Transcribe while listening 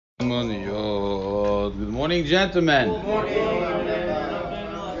Good morning, gentlemen. Good morning.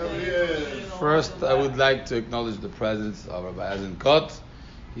 First, I would like to acknowledge the presence of Rabbi Azen Kot.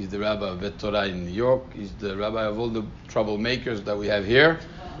 He's the rabbi of Bet Torah in New York. He's the rabbi of all the troublemakers that we have here.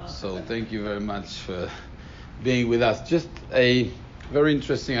 So thank you very much for being with us. Just a very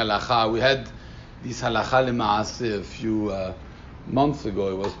interesting halacha. We had this halacha lema'aseh a few months ago.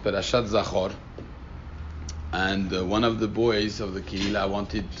 It was Parashat Zachor. And one of the boys of the Kehillah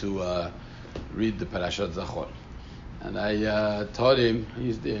wanted to read the Parashat Zachor. And I told him,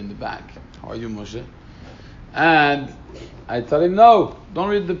 he's there in the back. How are you, Moshe? And I told him, no, don't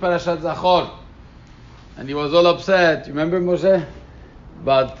read the Parashat Zachor. And he was all upset. You remember, Moshe?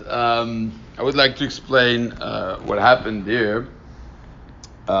 But I would like to explain what happened there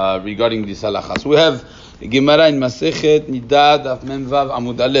regarding this halacha. So we have the Gemara in Masechet Nidad Daf Mem Vav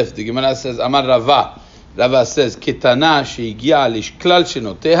Amud Aleph. The Gemara says, Amar Rava. Rava says, Ketana shehigia lishklal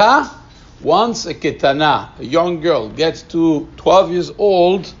shenoteha. Once a ketana, a young girl, gets to 12 years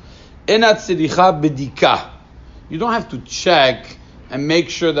old, enat tziricha bedika. You don't have to check and make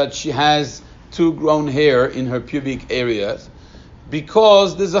sure that she has two grown hair in her pubic areas,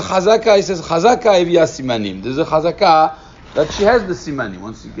 because there's a chazaka. He says chazaka evia simanim. There's a chazaka that she has the simanim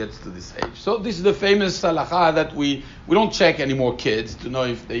once she gets to this age. So this is the famous halacha that we don't check anymore kids to know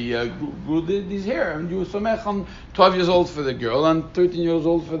if they grew this hair. And you somech on 12 years old for the girl and 13 years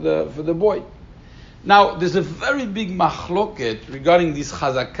old for the boy. Now there's a very big machloket regarding this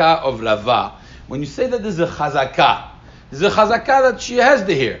chazaka of Rava. When you say that there's a chazaka that she has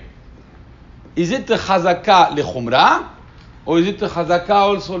the hair. Is it the chazaka lechumra, or is it the chazaka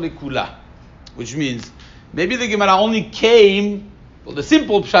also lekula? Which means maybe the Gemara only came, well, the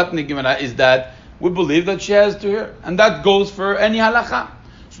simple pshat in the Gemara is that we believe that she has to hair, and that goes for any halacha.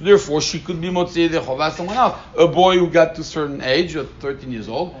 So therefore, she could be motzei de chova someone else. A boy who got to a certain age, or 13 years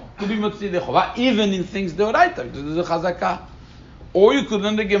old, could be motzei de chova, even in things deoraita, because there's a chazaka. Or you could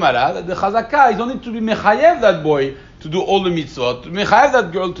learn the Gemara that the chazaka is only to be mechayev that boy to do all the mitzvot, to mechayev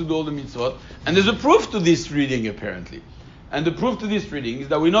that girl to do all the mitzvot, and there's a proof to this reading apparently. And the proof to this reading is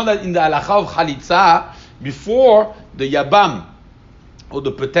that we know that in the halacha of chalitza, before the Yabam, or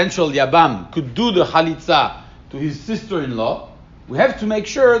the potential Yabam, could do the Chalitza to his sister-in-law, we have to make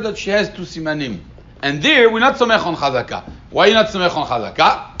sure that she has two simanim. And there, we're not somech on Chazaka. Why are you not somech on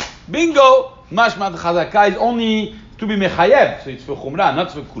Chazaka? Bingo! Mashmat Chazaka is only to be mechayev, so it's for Chumrah,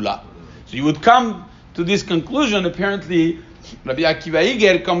 not for Kula. So you would come to this conclusion, apparently, Rabbi Akiva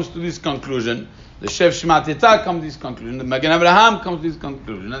Iger comes to this conclusion, the Shev Shmateta comes to this conclusion, the Magen Abraham comes to this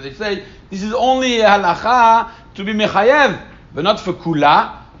conclusion, and they say, this is only a halacha to be mechayev, but not for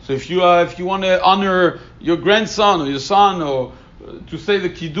kula. So if you want to honor your grandson or your son, or to say the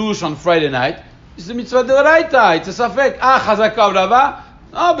kiddush on Friday night, it's a mitzvah deoraita. It's a safek. Chazaka of Rava.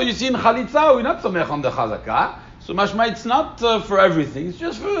 No, but you see in chalitza we're not somech on the chazaka. So mashma it's not for everything. It's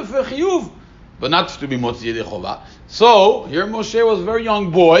just for chiyuv, but not to be motzi yedei chova. So here Moshe was a very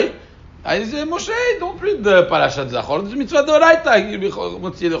young boy. I say, Moshe, don't read the Parashat Zachor. It's mitzvah d'oraita.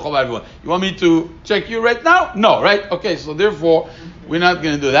 You want me to check you right now? No, right? Okay, so therefore, we're not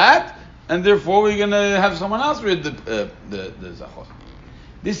going to do that, and therefore we're going to have someone else read the Zachor.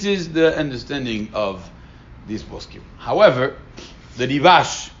 This is the understanding of this poskim. However, the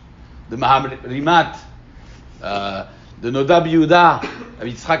Rivash, the Rimat, the Nodab Yehuda,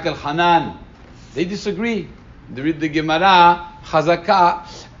 Yitzchak el-Hanan, they disagree. They read the Gemara,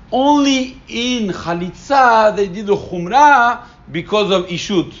 Chazaka. Only in Chalitza they did the Chumrah because of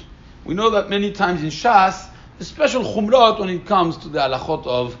Ishut. We know that many times in Shas, the special Chumrat when it comes to the halachot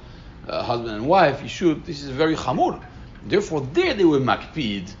of husband and wife, Ishut, this is very Chamur. Therefore, there they were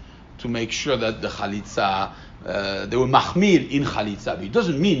makpid to make sure that the Chalitza, they were Mahmir in Chalitza. But it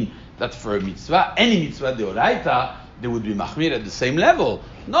doesn't mean that for a mitzvah, any mitzvah deoraita, they would be Mahmir at the same level.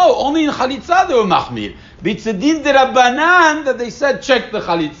 No, only in Chalitza they were Mahmir. But it's a din derabanan that they said check the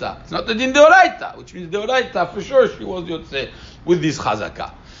Chalitza. It's not the din deoraita, which means deoraita for sure she was Yotzeh with this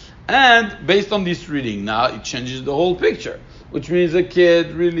Chazaka. And based on this reading now, it changes the whole picture. Which means a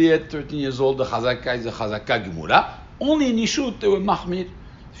kid really at 13 years old, the Chazaka is a Chazaka Gemura. Only in Ishut they were Mahmir.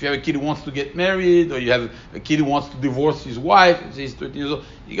 If you have a kid who wants to get married, or you have a kid who wants to divorce his wife, he's 13 years old,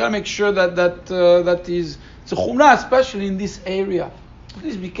 you got to make sure that is it's a chumrah, especially in this area.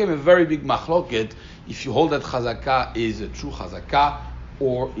 This became a very big machloket if you hold that chazaka is a true chazaka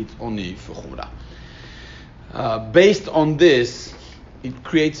or it's only for chumrah. Based on this, it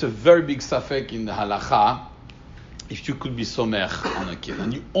creates a very big safek in the halacha if you could be somech on a kid.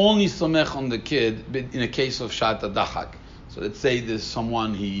 And you only somech on the kid in a case of shat dachak. So let's say there's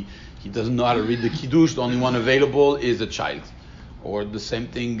someone, he doesn't know how to read the kiddush, the only one available is a child. or the same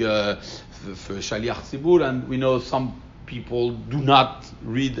thing for Shaliach Tzibur, and we know some people do not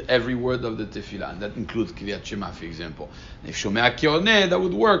read every word of the tefillah, and that includes Kriyat Shema, for example. If Shomea Kioneh, that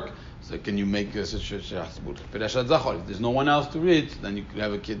would work. So can you make such a Perashat Zachor? If there's no one else to read, then you could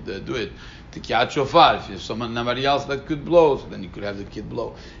have a kid do it. Tikiyat Shofar, if there's nobody else that could blow, so then you could have the kid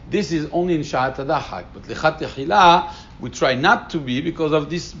blow. This is only in Sha'at HaDachak. But Lechat Tehillah, we try not to be because of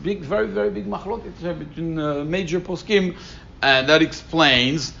this big, very, very big machloket between major poskim, and that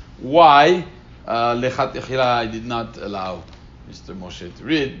explains why Lechat Tehillah I did not allow Mr. Moshe to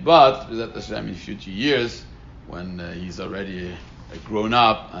read. But B'ezrat Hashem, in future years, when he's already a grown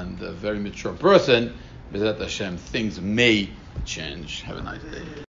up and a very mature person, B'ezrat Hashem, things may change. Have a nice day.